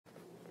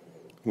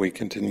We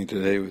continue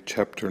today with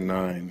Chapter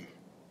 9,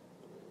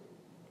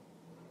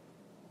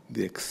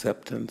 the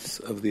acceptance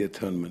of the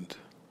Atonement.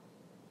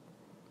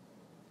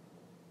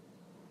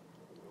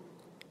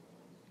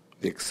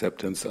 The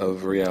acceptance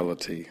of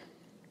reality.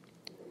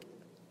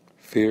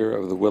 Fear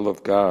of the will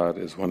of God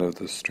is one of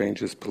the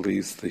strangest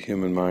beliefs the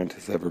human mind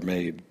has ever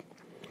made.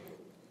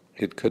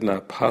 It could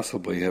not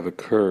possibly have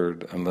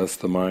occurred unless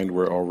the mind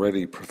were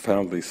already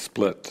profoundly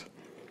split,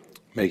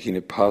 making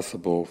it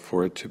possible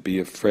for it to be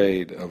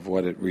afraid of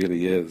what it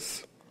really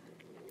is.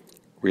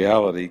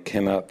 Reality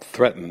cannot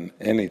threaten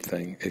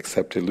anything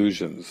except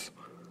illusions,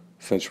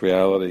 since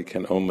reality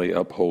can only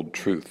uphold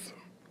truth.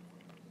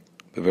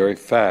 The very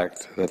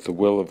fact that the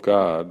will of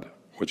God,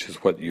 which is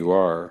what you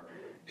are,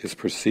 is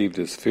perceived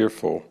as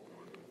fearful,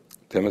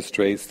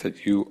 demonstrates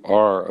that you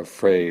are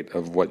afraid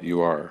of what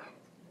you are.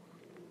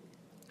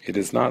 It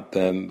is not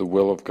then the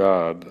will of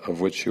God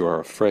of which you are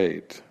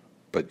afraid,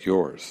 but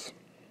yours.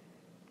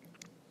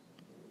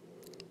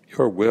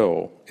 Your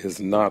will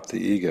is not the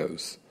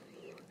ego's,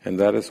 and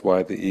that is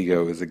why the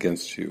ego is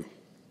against you.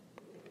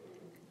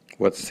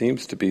 What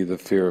seems to be the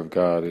fear of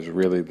God is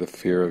really the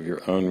fear of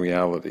your own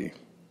reality.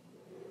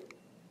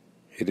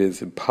 It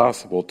is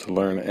impossible to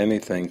learn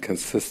anything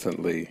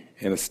consistently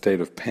in a state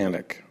of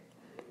panic.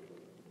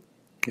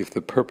 If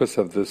the purpose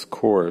of this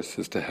course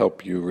is to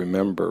help you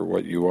remember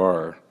what you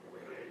are,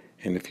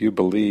 and if you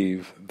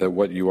believe that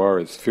what you are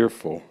is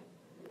fearful,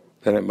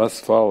 then it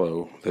must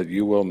follow that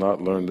you will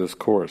not learn this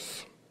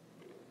course.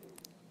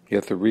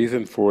 Yet the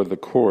reason for the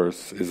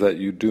course is that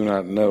you do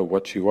not know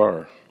what you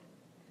are.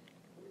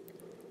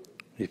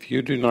 If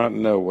you do not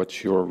know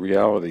what your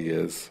reality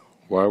is,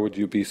 why would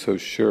you be so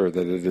sure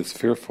that it is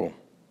fearful?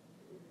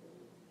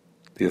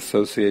 The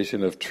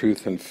association of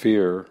truth and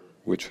fear,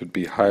 which would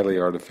be highly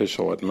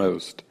artificial at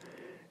most,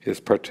 is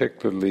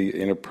particularly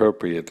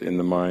inappropriate in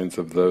the minds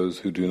of those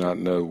who do not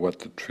know what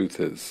the truth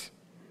is.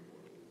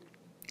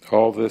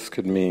 All this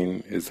could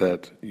mean is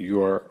that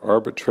you are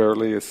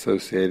arbitrarily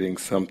associating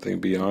something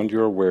beyond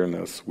your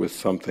awareness with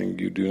something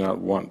you do not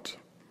want.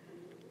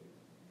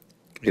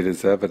 It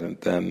is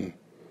evident, then,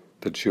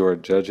 that you are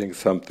judging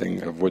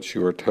something of which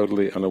you are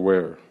totally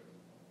unaware.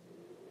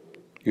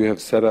 You have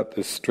set up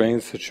this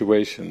strange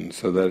situation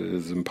so that it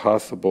is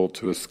impossible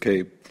to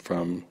escape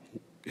from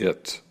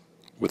it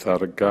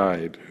without a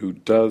guide who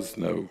does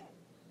know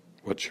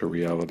what your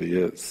reality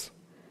is.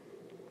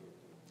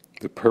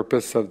 The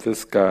purpose of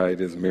this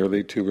guide is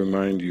merely to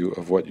remind you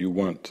of what you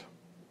want.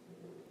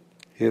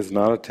 He is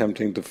not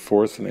attempting to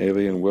force an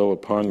alien will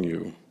upon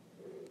you.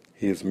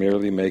 He is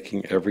merely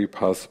making every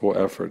possible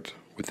effort,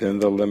 within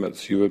the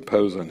limits you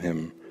impose on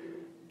him,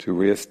 to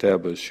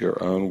re-establish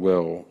your own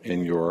will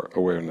in your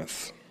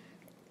awareness.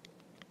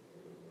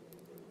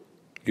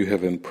 You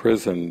have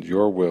imprisoned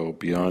your will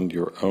beyond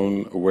your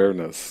own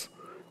awareness,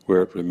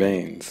 where it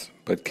remains,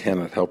 but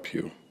cannot help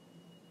you.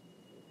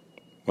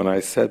 When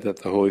I said that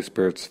the Holy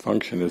Spirit's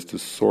function is to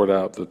sort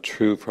out the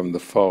true from the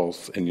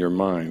false in your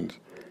mind,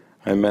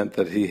 I meant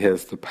that He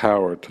has the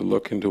power to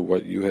look into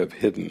what you have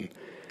hidden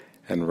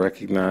and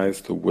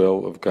recognize the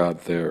will of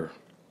God there.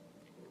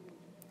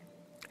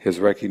 His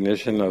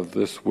recognition of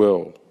this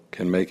will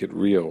can make it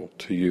real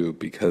to you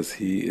because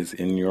He is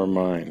in your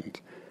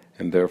mind,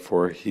 and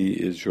therefore He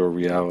is your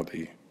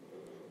reality.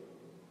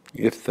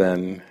 If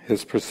then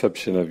His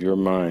perception of your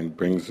mind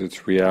brings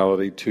its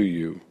reality to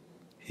you,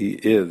 He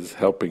is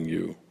helping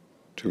you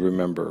to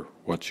remember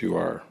what you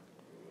are.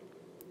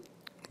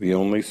 The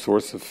only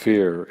source of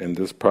fear in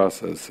this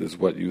process is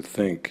what you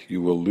think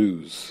you will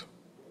lose.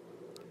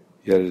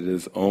 Yet it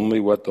is only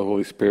what the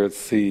Holy Spirit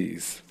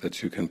sees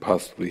that you can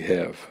possibly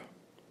have.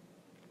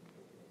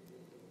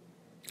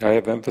 I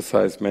have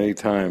emphasized many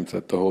times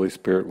that the Holy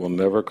Spirit will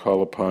never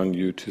call upon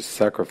you to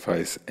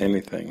sacrifice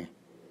anything.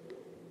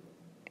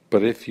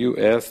 But if you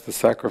ask the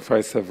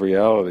sacrifice of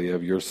reality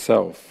of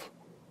yourself,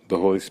 the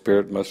Holy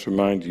Spirit must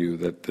remind you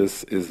that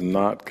this is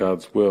not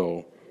God's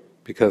will,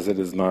 because it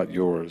is not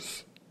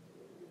yours.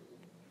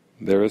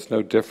 There is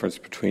no difference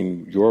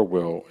between your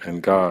will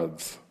and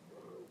God's.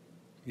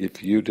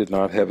 If you did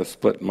not have a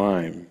split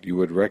mind, you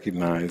would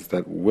recognize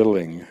that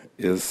willing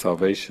is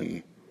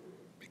salvation,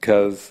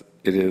 because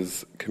it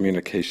is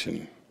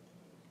communication.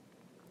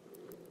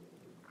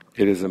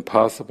 It is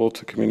impossible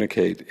to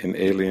communicate in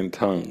alien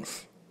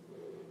tongues.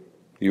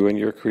 You and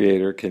your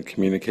Creator can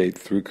communicate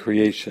through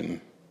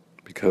creation,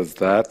 because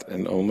that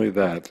and only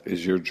that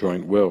is your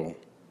joint will.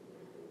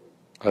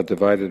 A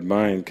divided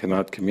mind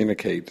cannot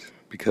communicate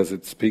because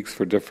it speaks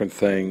for different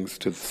things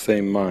to the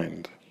same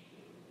mind.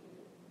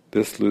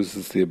 This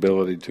loses the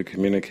ability to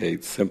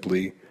communicate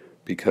simply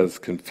because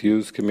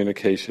confused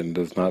communication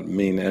does not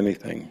mean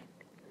anything.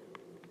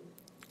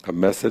 A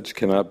message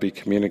cannot be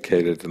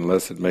communicated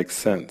unless it makes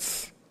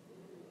sense.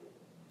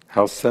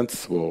 How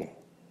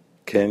sensible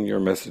can your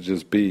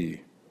messages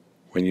be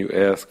when you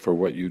ask for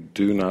what you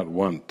do not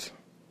want?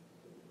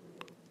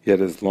 Yet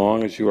as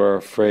long as you are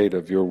afraid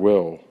of your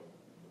will,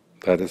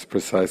 that is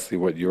precisely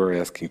what you are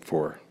asking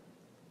for.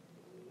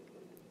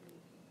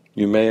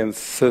 You may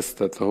insist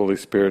that the Holy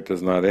Spirit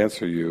does not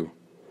answer you,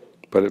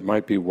 but it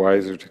might be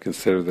wiser to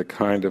consider the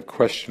kind of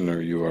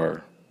questioner you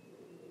are.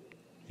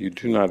 You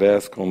do not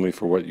ask only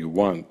for what you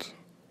want.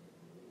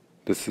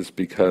 This is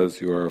because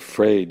you are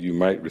afraid you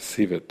might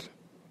receive it,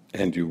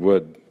 and you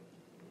would.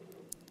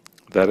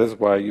 That is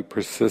why you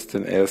persist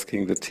in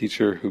asking the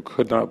teacher who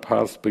could not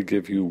possibly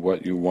give you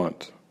what you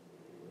want.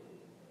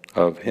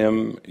 Of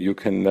him you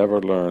can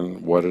never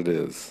learn what it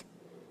is,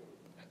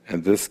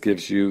 and this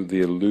gives you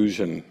the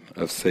illusion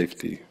of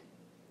safety.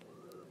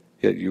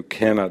 Yet you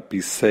cannot be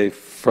safe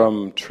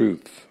from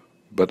truth,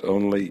 but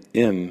only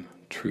in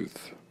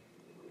truth.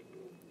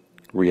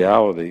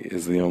 Reality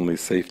is the only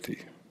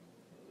safety.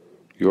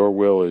 Your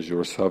will is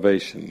your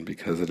salvation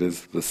because it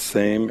is the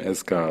same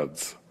as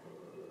God's.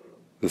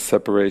 The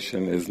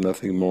separation is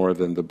nothing more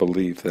than the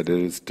belief that it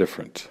is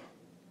different.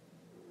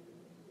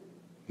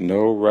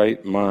 No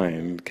right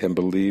mind can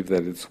believe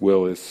that its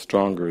will is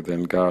stronger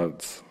than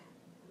God's.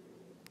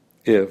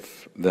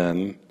 If,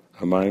 then,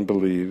 a mind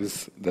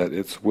believes that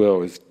its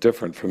will is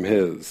different from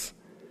His,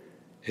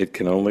 it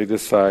can only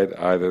decide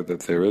either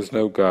that there is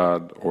no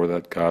God or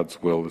that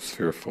God's will is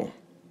fearful.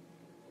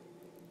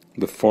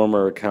 The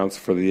former accounts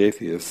for the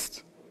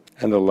atheist,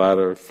 and the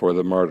latter for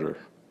the martyr,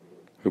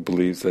 who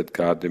believes that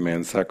God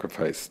demands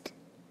sacrifice.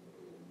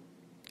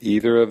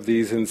 Either of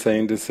these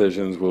insane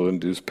decisions will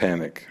induce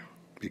panic,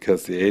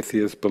 because the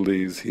atheist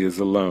believes he is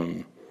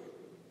alone,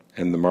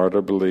 and the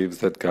martyr believes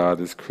that God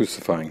is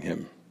crucifying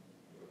him.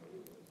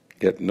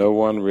 Yet no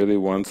one really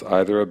wants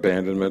either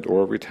abandonment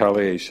or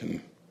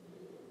retaliation,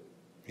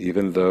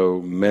 even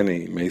though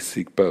many may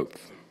seek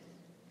both.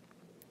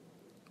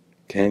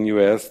 Can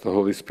you ask the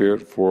Holy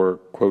Spirit for,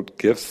 quote,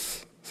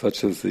 gifts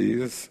such as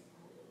these,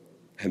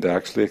 and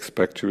actually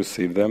expect to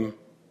receive them?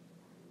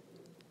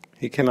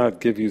 He cannot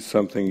give you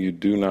something you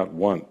do not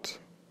want.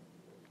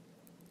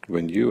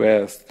 When you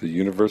ask the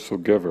universal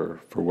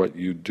giver for what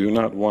you do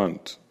not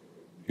want,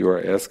 you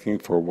are asking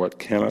for what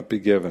cannot be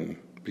given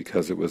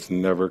because it was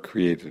never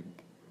created.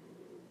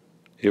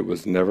 It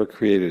was never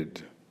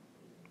created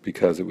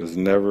because it was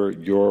never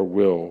your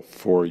will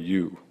for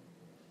you.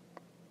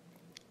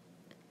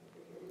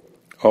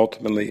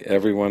 Ultimately,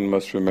 everyone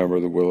must remember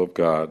the will of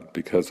God,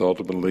 because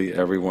ultimately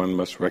everyone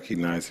must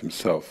recognize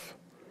himself.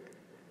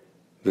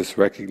 This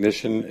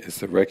recognition is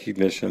the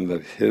recognition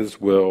that His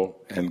will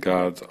and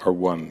God's are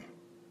one.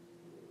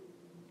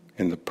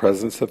 In the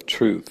presence of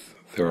truth,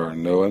 there are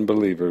no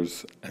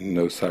unbelievers and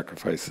no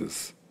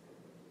sacrifices.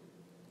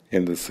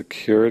 In the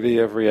security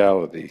of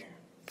reality,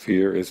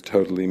 fear is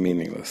totally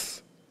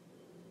meaningless.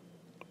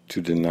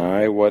 To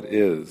deny what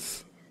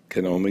is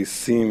can only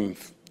seem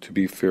to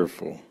be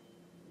fearful.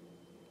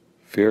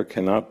 Fear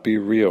cannot be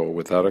real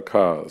without a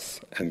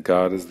cause, and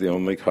God is the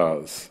only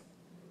cause.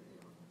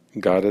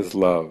 God is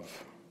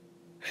love,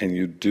 and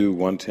you do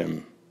want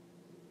Him.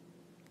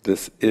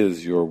 This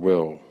is your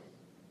will.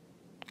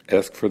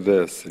 Ask for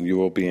this, and you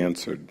will be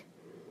answered,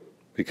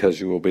 because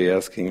you will be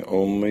asking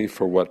only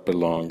for what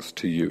belongs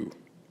to you.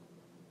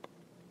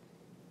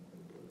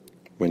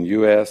 When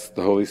you ask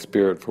the Holy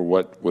Spirit for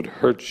what would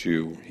hurt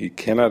you, He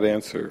cannot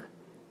answer,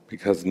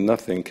 because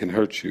nothing can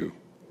hurt you.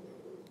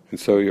 And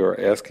so you are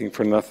asking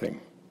for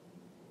nothing.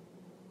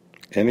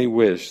 Any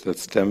wish that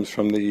stems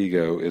from the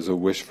ego is a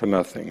wish for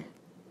nothing,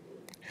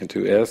 and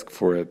to ask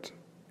for it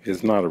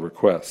is not a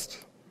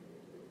request.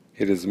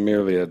 It is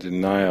merely a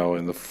denial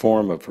in the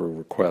form of a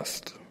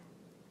request.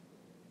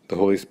 The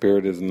Holy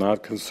Spirit is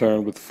not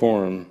concerned with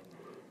form,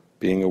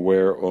 being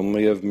aware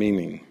only of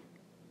meaning.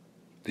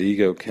 The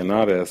ego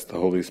cannot ask the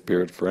Holy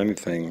Spirit for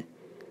anything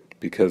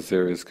because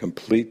there is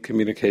complete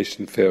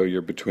communication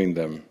failure between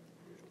them.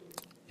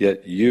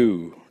 Yet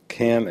you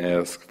can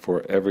ask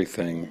for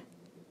everything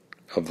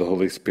of the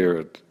Holy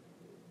Spirit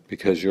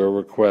because your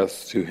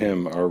requests to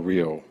Him are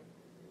real,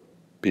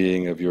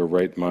 being of your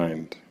right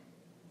mind.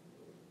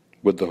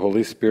 Would the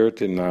Holy Spirit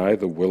deny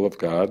the will of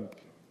God?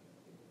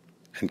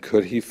 And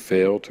could He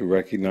fail to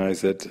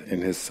recognize it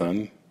in His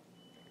Son?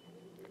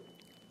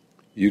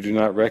 You do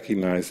not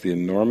recognize the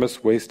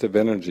enormous waste of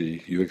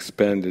energy you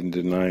expend in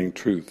denying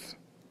truth.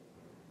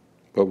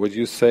 What would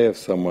you say of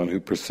someone who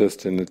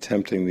persists in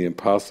attempting the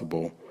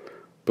impossible,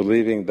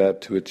 believing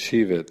that to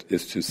achieve it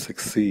is to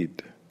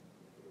succeed?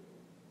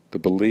 The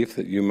belief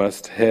that you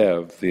must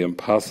have the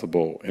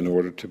impossible in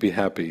order to be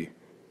happy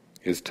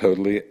is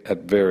totally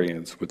at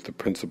variance with the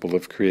principle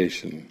of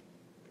creation.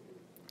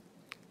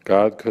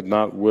 God could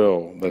not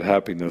will that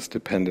happiness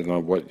depended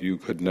on what you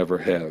could never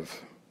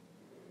have.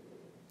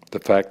 The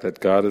fact that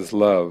God is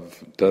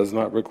love does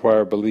not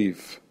require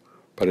belief,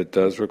 but it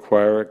does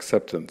require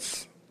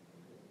acceptance.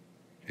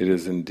 It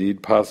is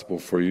indeed possible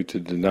for you to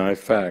deny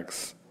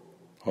facts,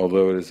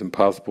 although it is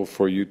impossible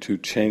for you to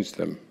change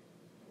them.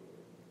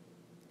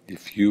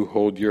 If you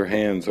hold your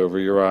hands over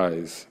your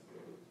eyes,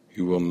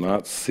 you will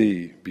not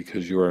see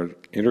because you are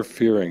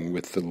interfering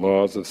with the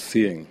laws of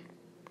seeing.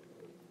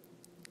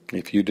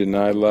 If you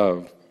deny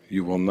love,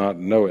 you will not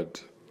know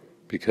it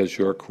because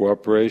your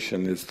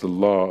cooperation is the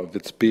law of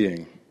its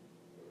being.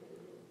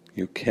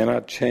 You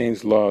cannot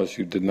change laws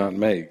you did not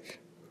make,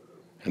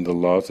 and the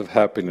laws of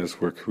happiness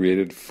were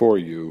created for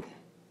you,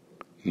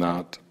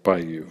 not by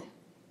you.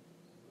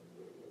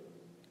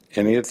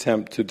 Any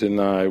attempt to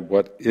deny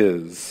what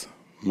is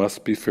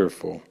must be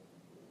fearful,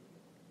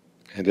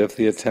 and if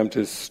the attempt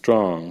is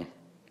strong,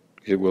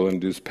 it will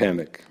induce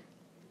panic.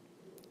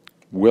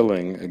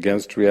 Willing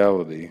against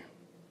reality,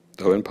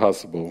 though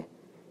impossible,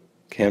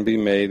 can be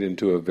made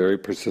into a very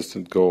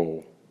persistent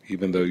goal,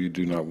 even though you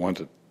do not want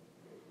it.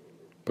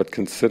 But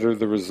consider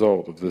the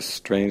result of this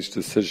strange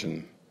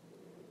decision.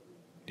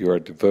 You are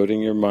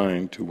devoting your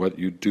mind to what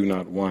you do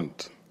not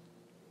want.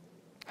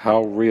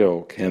 How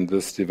real can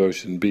this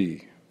devotion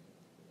be?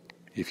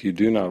 If you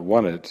do not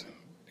want it,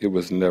 it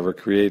was never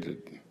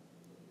created.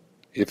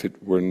 If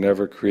it were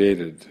never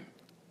created,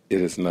 it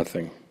is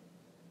nothing.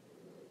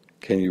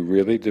 Can you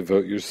really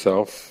devote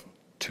yourself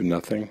to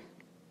nothing?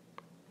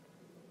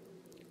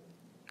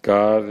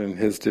 God, in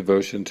His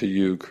devotion to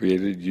you,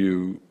 created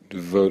you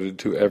devoted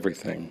to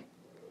everything,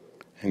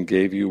 and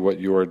gave you what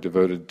you are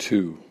devoted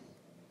to.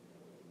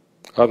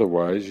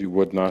 Otherwise, you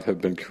would not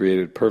have been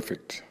created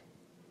perfect.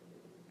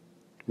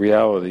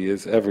 Reality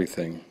is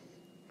everything,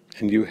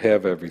 and you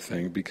have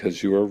everything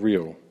because you are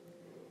real.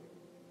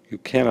 You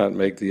cannot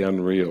make the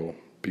unreal,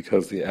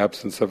 because the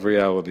absence of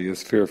reality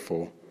is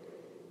fearful,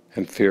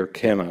 and fear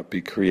cannot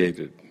be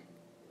created.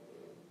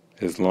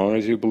 As long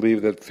as you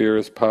believe that fear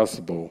is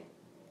possible,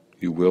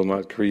 you will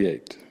not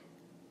create.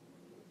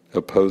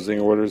 Opposing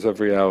orders of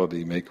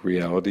reality make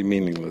reality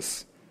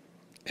meaningless,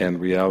 and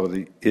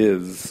reality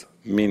is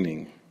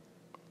meaning.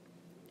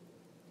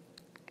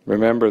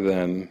 Remember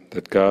then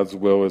that God's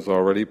will is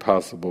already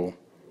possible,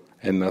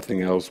 and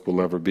nothing else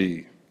will ever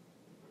be.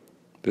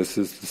 This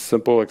is the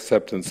simple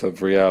acceptance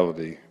of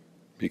reality,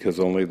 because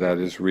only that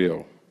is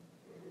real.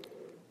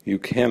 You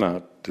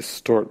cannot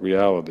distort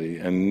reality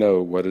and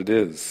know what it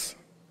is.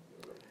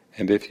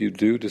 And if you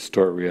do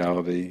distort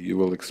reality, you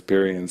will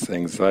experience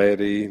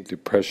anxiety,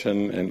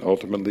 depression, and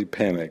ultimately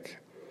panic,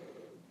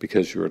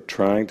 because you are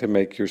trying to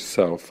make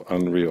yourself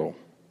unreal.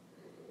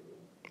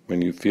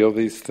 When you feel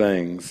these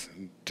things,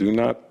 do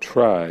not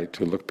try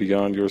to look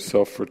beyond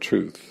yourself for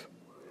truth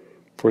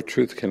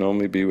can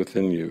only be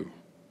within you.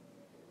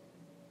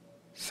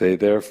 Say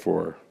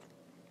therefore,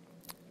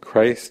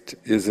 Christ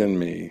is in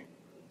me,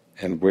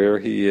 and where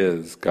He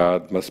is,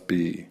 God must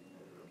be,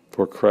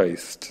 for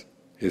Christ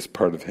is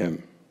part of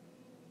Him.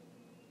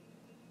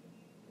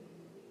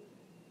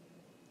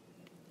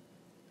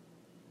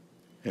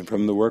 And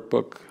from the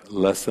Workbook,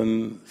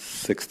 Lesson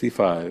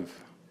 65,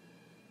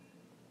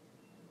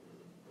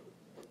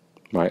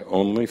 my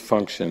only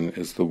function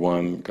is the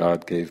one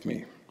God gave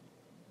me.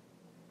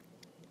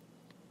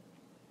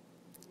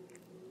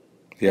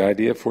 The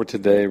idea for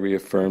today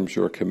reaffirms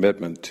your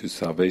commitment to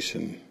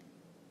salvation.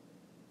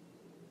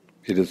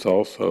 It is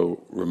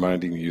also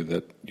reminding you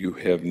that you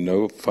have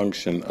no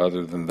function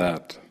other than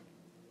that.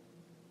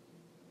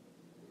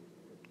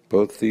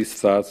 Both these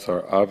thoughts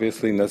are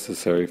obviously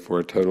necessary for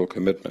a total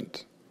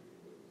commitment.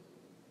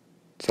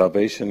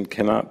 Salvation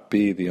cannot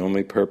be the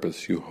only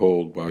purpose you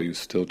hold while you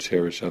still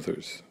cherish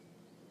others.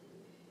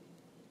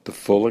 The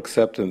full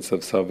acceptance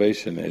of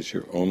salvation as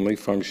your only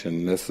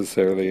function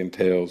necessarily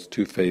entails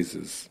two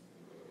phases: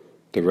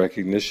 the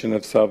recognition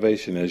of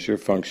salvation as your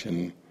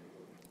function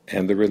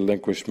and the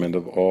relinquishment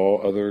of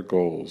all other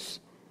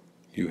goals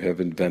you have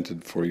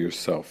invented for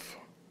yourself.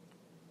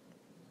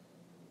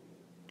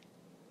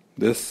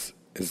 This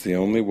is the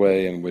only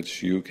way in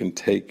which you can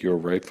take your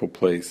rightful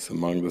place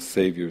among the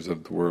saviors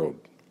of the world.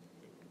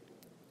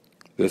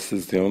 This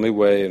is the only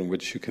way in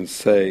which you can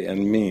say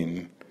and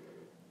mean,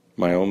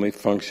 my only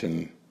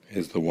function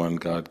is the one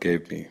God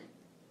gave me.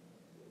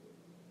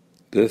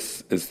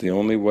 This is the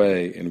only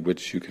way in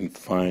which you can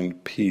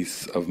find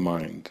peace of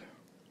mind.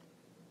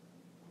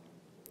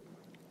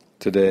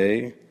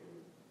 Today,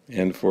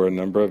 and for a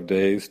number of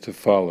days to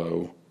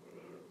follow,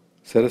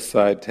 set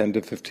aside 10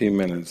 to 15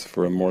 minutes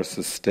for a more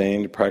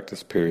sustained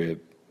practice period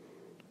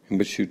in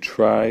which you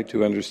try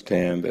to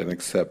understand and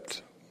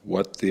accept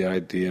what the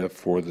idea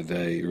for the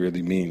day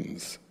really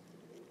means.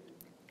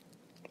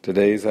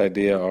 Today's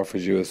idea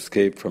offers you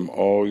escape from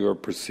all your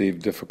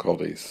perceived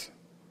difficulties.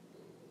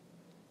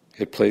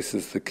 It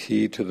places the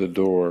key to the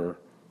door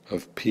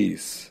of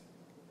peace,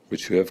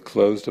 which you have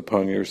closed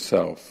upon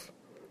yourself,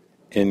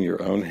 in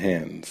your own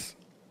hands.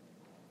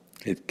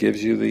 It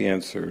gives you the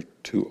answer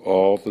to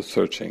all the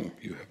searching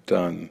you have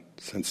done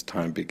since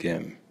time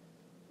began.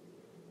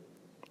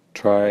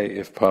 Try,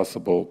 if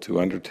possible, to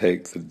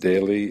undertake the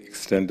daily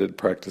extended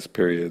practice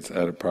periods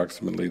at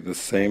approximately the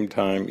same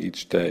time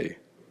each day.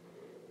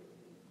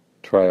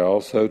 Try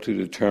also to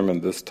determine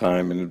this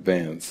time in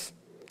advance,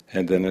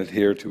 and then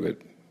adhere to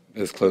it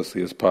as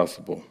closely as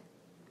possible.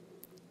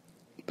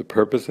 The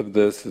purpose of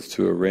this is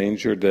to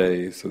arrange your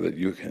day so that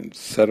you can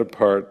set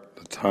apart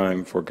the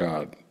time for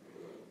God,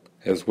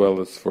 as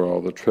well as for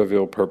all the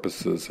trivial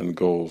purposes and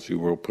goals you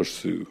will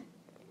pursue.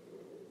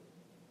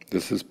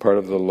 This is part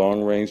of the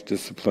long-range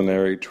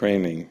disciplinary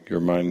training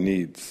your mind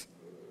needs,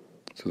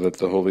 so that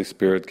the Holy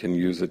Spirit can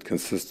use it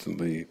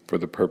consistently for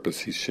the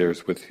purpose He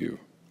shares with you.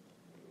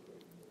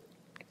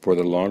 For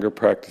the longer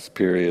practice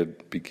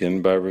period,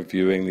 begin by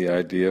reviewing the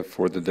idea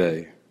for the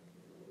day.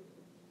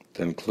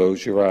 Then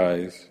close your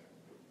eyes,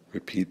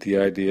 repeat the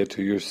idea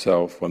to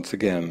yourself once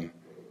again,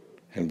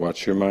 and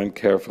watch your mind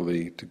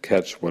carefully to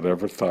catch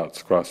whatever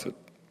thoughts cross it.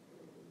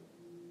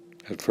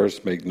 At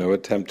first, make no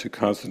attempt to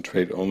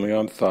concentrate only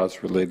on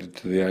thoughts related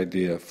to the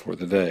idea for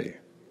the day.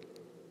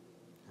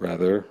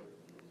 Rather,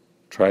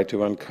 try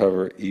to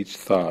uncover each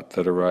thought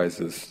that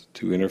arises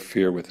to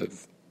interfere with it.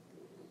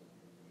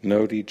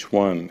 Note each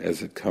one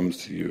as it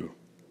comes to you,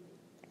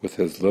 with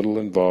as little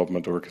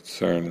involvement or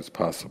concern as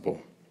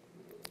possible,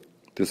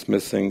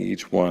 dismissing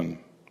each one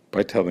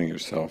by telling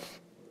yourself,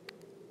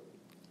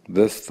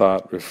 "This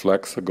thought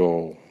reflects a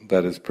goal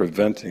that is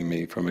preventing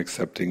me from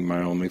accepting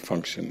my only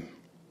function."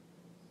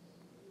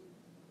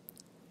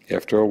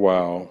 After a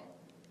while,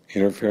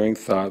 interfering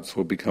thoughts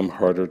will become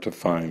harder to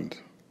find.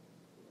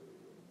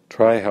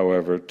 Try,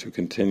 however, to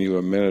continue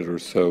a minute or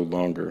so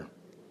longer,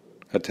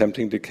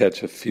 attempting to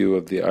catch a few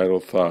of the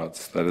idle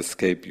thoughts that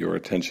escape your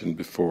attention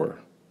before.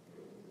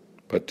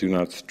 But do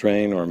not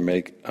strain or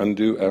make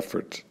undue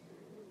effort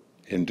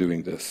in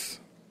doing this.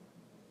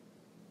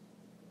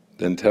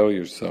 Then tell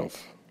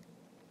yourself,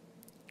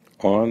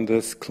 "On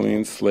this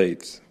clean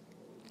slate,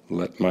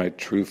 let my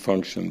true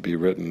function be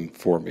written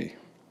for me."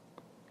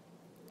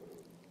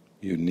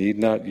 You need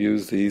not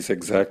use these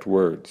exact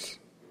words,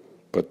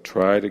 but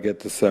try to get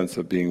the sense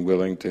of being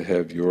willing to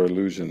have your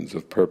illusions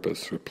of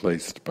purpose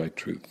replaced by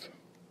truth.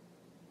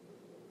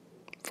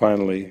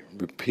 Finally,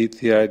 repeat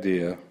the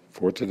idea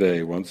for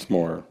today once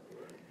more,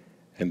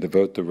 and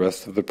devote the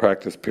rest of the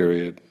practice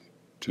period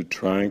to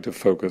trying to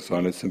focus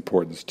on its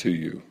importance to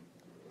you,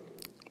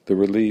 the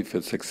relief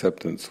its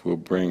acceptance will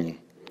bring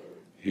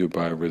you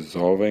by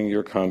resolving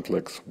your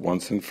conflicts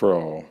once and for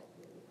all,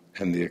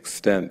 and the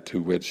extent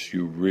to which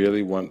you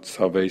really want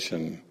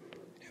salvation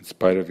in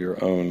spite of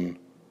your own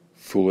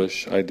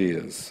foolish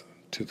ideas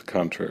to the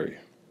contrary.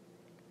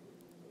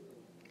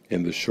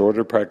 In the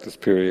shorter practice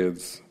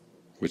periods,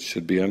 which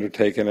should be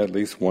undertaken at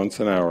least once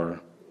an hour,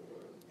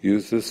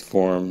 use this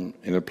form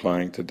in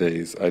applying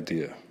today's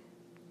idea.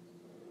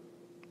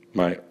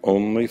 My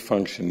only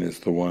function is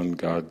the one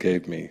God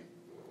gave me.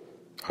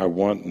 I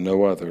want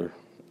no other,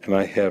 and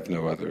I have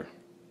no other.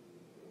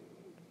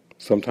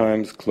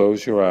 Sometimes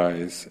close your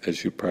eyes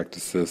as you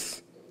practice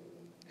this,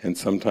 and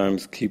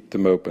sometimes keep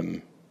them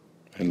open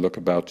and look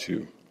about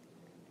you.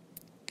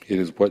 It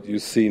is what you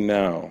see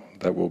now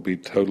that will be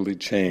totally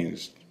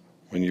changed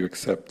when you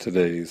accept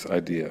today's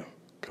idea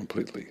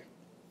completely.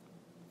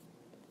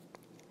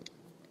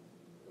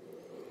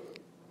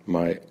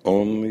 My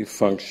only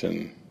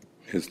function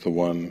is the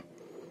one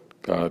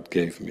God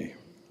gave me.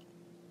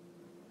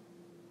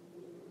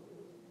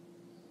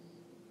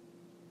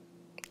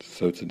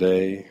 So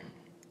today,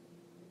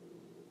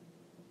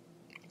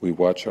 we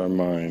watch our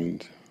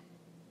mind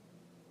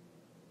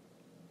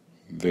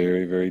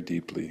very, very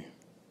deeply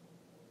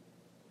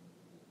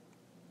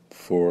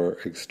for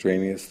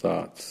extraneous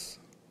thoughts,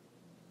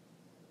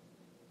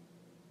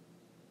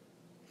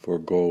 for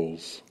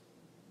goals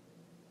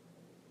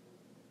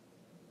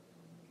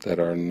that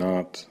are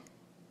not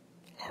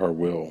our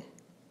will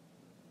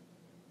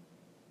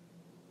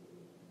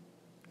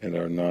and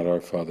are not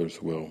our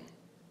Father's will.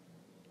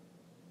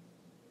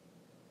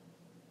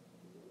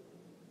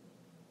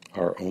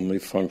 Our only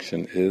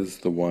function is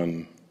the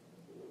one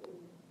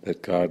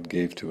that God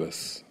gave to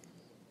us.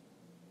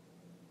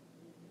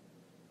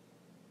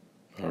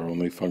 Our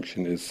only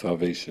function is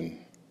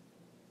salvation.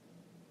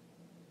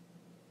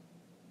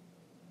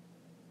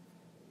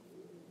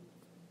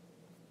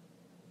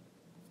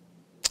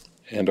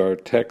 And our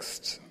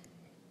text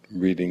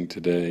reading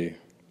today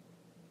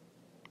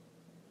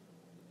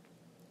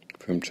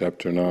from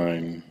chapter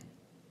 9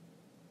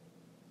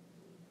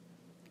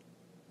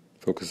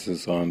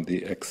 focuses on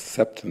the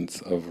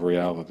acceptance of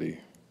reality.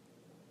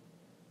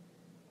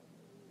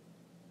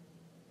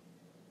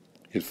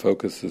 It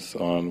focuses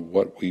on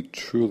what we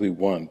truly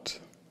want,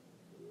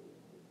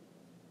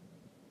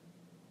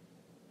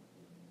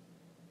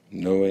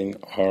 knowing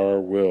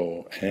our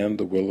will and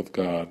the will of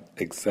God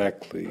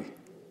exactly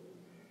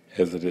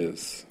as it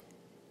is.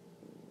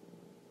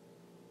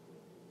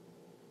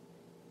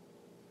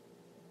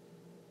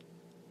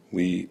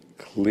 We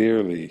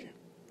clearly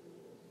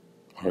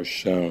are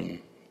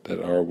shown that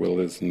our will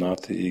is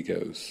not the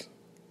ego's.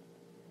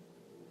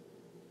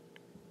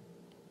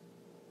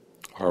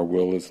 Our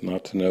will is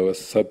not to know a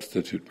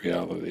substitute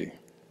reality.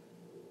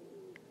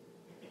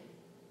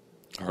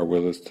 Our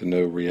will is to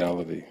know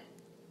reality.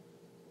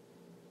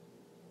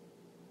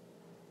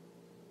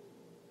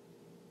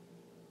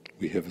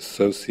 We have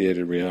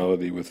associated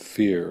reality with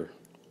fear,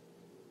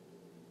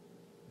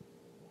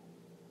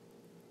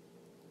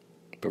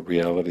 but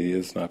reality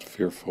is not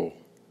fearful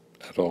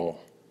at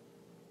all.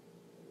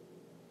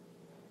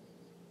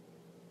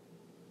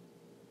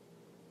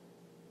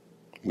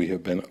 We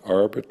have been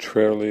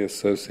arbitrarily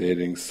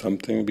associating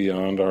something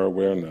beyond our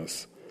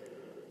awareness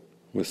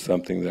with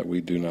something that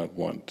we do not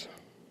want.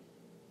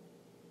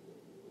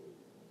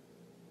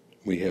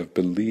 We have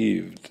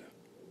believed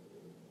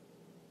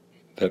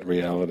that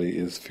reality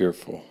is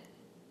fearful.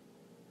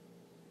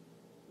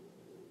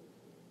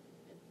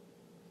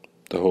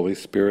 the Holy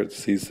Spirit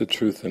sees the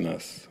truth in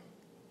us,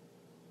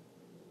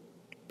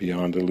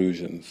 beyond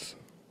illusions,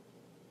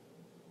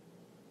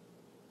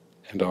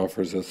 and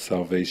offers us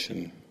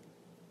salvation,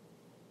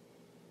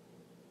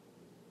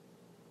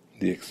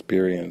 the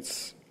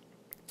experience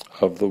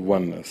of the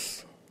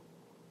oneness,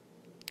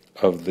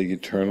 of the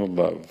eternal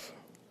love,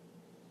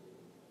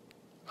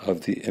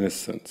 of the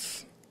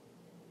innocence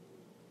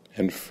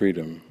and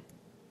freedom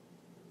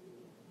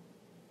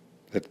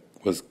that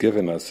was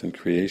given us in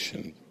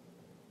creation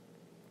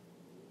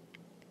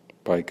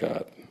by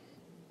God.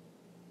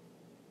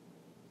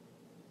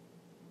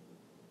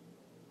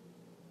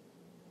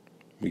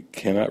 We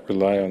cannot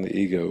rely on the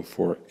ego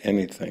for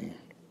anything.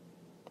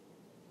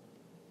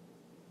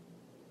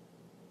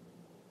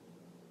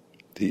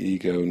 The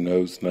ego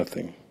knows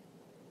nothing.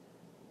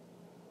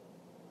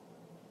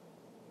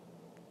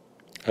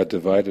 A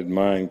divided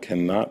mind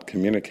cannot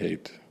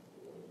communicate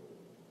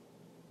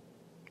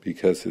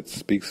because it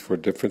speaks for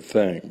different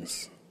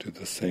things to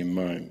the same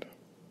mind.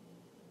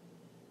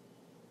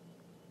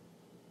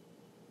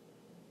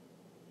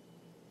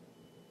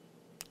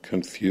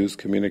 Confused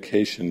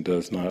communication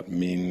does not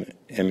mean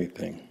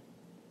anything.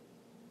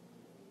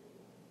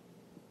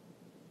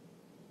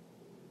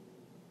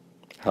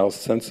 How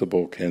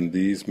sensible can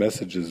these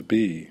messages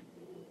be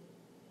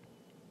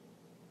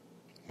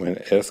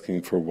when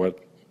asking for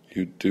what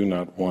you do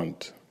not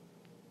want?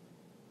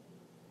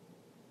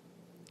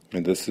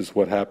 And this is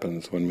what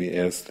happens when we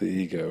ask the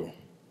ego.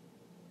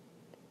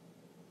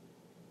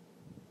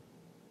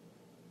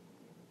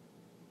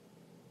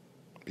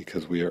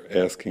 Because we are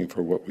asking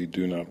for what we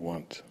do not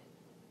want.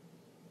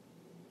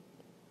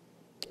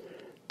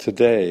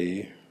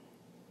 Today,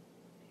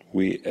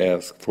 we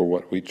ask for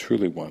what we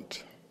truly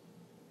want.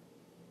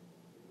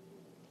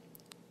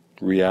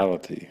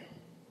 Reality,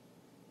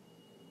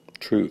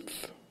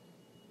 truth,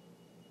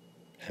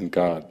 and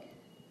God.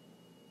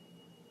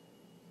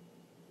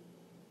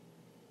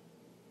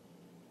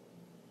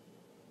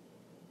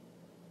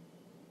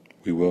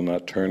 We will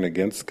not turn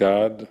against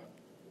God,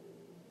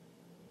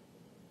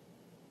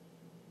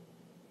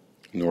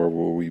 nor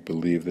will we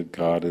believe that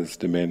God is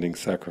demanding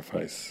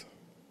sacrifice.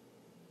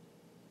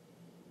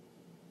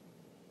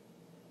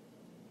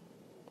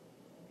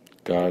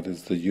 God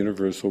is the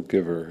universal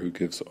giver who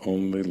gives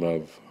only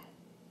love.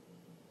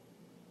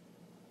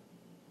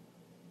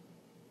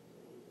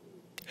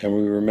 And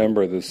we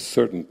remember the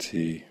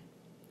certainty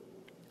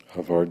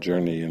of our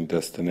journey and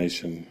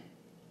destination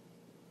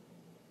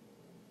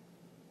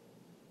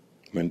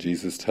when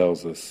Jesus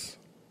tells us,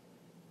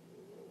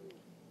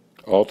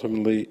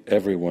 ultimately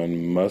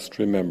everyone must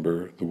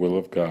remember the will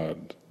of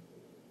God,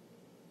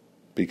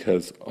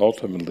 because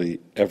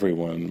ultimately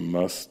everyone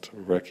must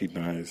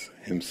recognize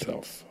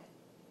himself.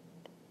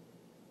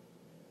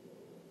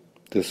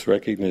 This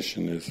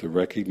recognition is the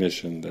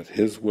recognition that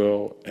his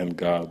will and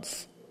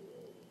God's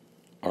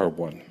are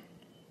one.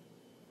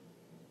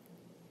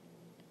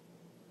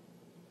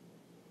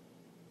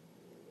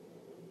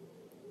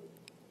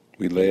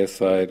 We lay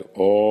aside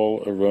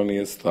all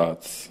erroneous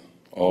thoughts,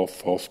 all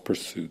false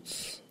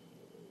pursuits.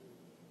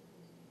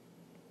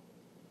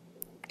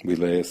 We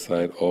lay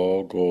aside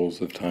all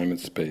goals of time and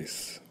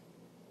space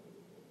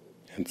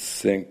and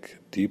sink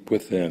deep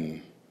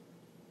within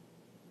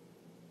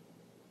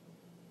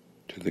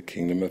to the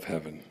kingdom of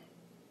heaven.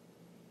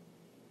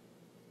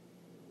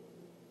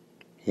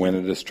 When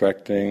a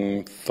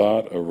distracting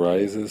thought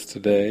arises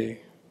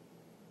today,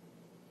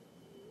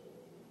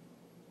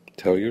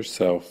 tell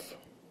yourself,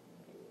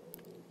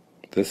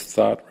 this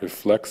thought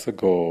reflects a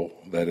goal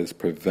that is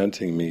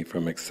preventing me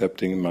from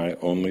accepting my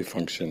only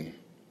function.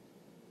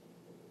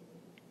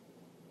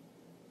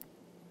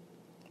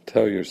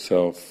 Tell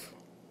yourself,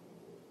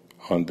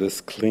 on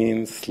this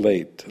clean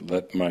slate,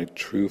 let my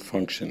true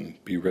function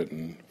be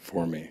written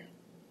for me.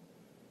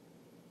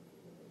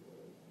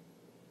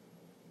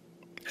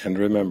 And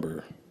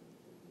remember,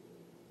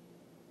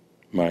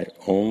 my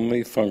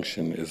only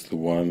function is the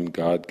one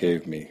God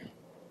gave me.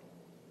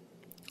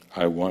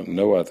 I want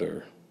no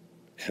other,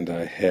 and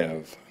I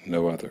have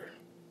no other.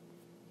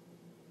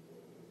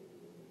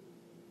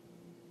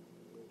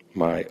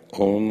 My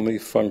only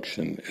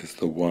function is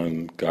the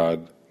one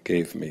God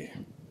gave me.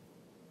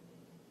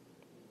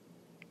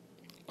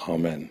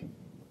 Amen.